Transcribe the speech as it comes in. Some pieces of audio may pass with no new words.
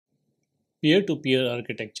Peer-to-peer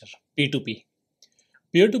architecture, P2P.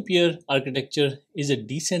 Peer-to-peer architecture is a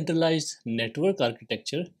decentralized network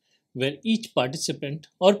architecture where each participant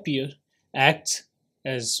or peer acts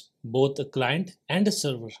as both a client and a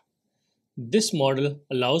server. This model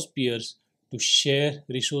allows peers to share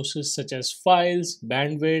resources such as files,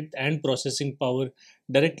 bandwidth, and processing power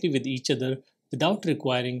directly with each other without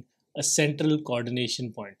requiring a central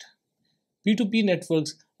coordination point. P2P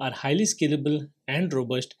networks are highly scalable and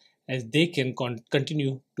robust as they can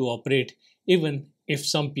continue to operate even if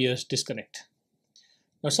some peers disconnect.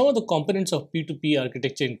 Now, some of the components of P2P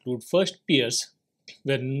architecture include first peers,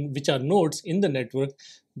 which are nodes in the network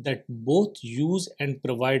that both use and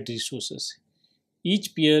provide resources.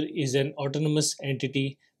 Each peer is an autonomous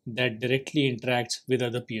entity that directly interacts with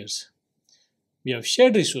other peers. We have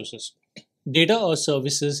shared resources, data or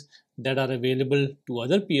services that are available to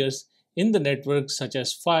other peers in the network, such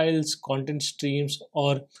as files, content streams,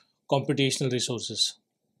 or computational resources.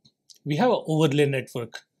 We have an overlay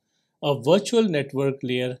network, a virtual network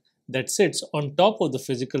layer that sits on top of the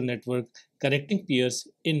physical network, connecting peers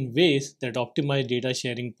in ways that optimize data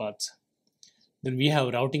sharing paths. Then we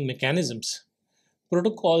have routing mechanisms,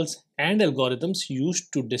 protocols and algorithms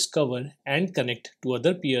used to discover and connect to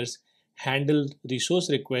other peers, handle resource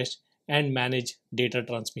requests, and manage data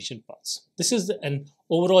transmission paths. This is an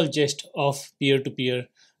overall gist of peer-to-peer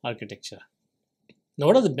architecture. Now,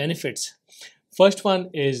 what are the benefits? First one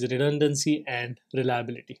is redundancy and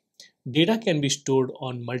reliability. Data can be stored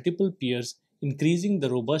on multiple peers, increasing the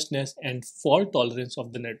robustness and fault tolerance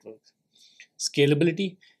of the network.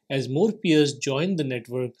 Scalability: as more peers join the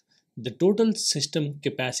network, the total system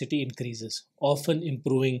capacity increases, often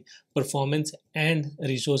improving performance and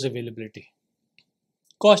resource availability.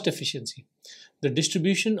 Cost efficiency: the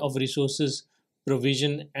distribution of resources,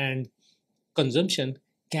 provision, and consumption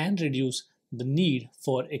can reduce the need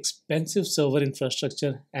for expensive server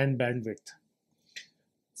infrastructure and bandwidth.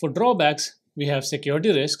 For drawbacks, we have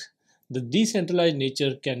security risks. The decentralized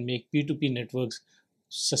nature can make P2P networks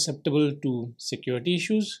susceptible to security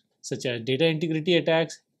issues such as data integrity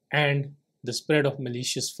attacks and the spread of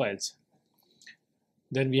malicious files.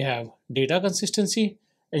 Then we have data consistency.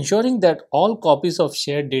 Ensuring that all copies of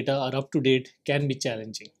shared data are up to date can be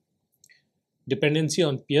challenging. Dependency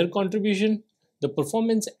on peer contribution. The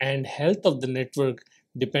performance and health of the network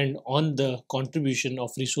depend on the contribution of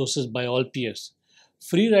resources by all peers.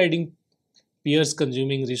 Free riding peers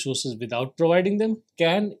consuming resources without providing them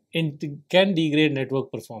can degrade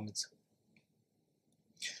network performance.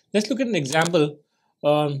 Let's look at an example.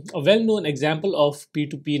 A well-known example of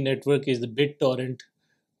P2P network is the BitTorrent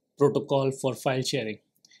protocol for file sharing.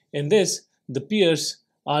 In this, the peers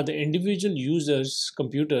are the individual users'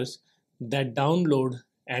 computers that download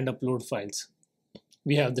and upload files.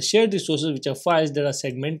 We have the shared resources, which are files that are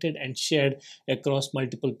segmented and shared across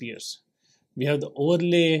multiple peers. We have the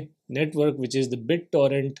overlay network, which is the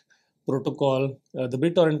BitTorrent protocol. The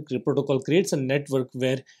BitTorrent protocol creates a network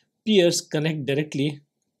where peers connect directly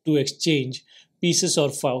to exchange pieces or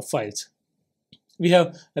files. We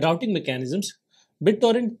have routing mechanisms.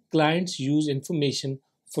 BitTorrent clients use information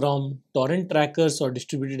from torrent trackers or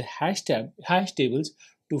distributed hash tables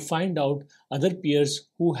to find out other peers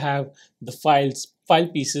who have the file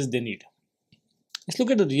pieces they need. Let's look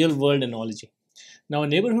at a real world analogy. Now, a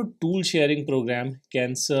neighborhood tool sharing program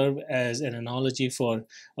can serve as an analogy for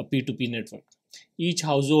a P2P network. Each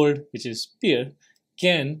household, which is peer,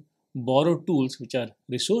 can borrow tools, which are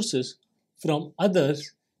resources, from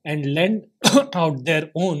others and lend out their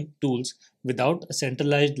own tools without a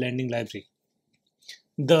centralized lending library.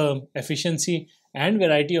 The efficiency and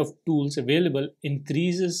variety of tools available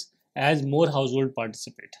increases as more households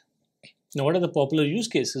participate. Now, what are the popular use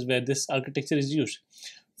cases where this architecture is used?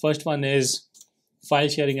 First one is file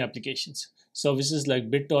sharing applications. Services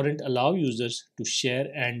like BitTorrent allow users to share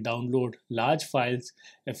and download large files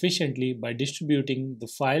efficiently by distributing the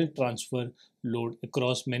file transfer load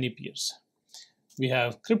across many peers. We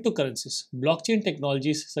have cryptocurrencies. Blockchain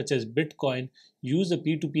technologies such as Bitcoin use the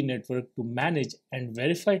P2P network to manage and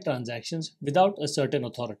verify transactions without a certain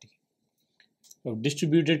authority.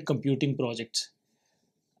 Distributed computing projects.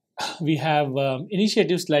 We have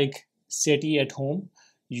initiatives like SETI at home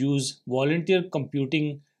use volunteer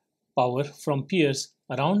computing power from peers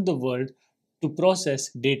around the world to process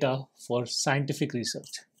data for scientific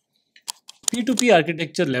research. P2P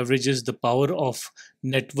architecture leverages the power of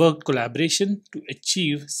network collaboration to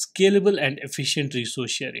achieve scalable and efficient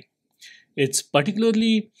resource sharing. It's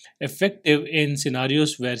particularly effective in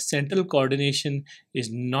scenarios where central coordination is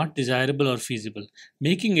not desirable or feasible,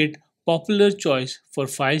 making it popular choice for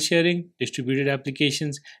file sharing, distributed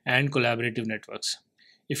applications, and collaborative networks.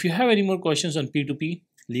 If you have any more questions on P2P,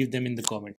 leave them in the comment.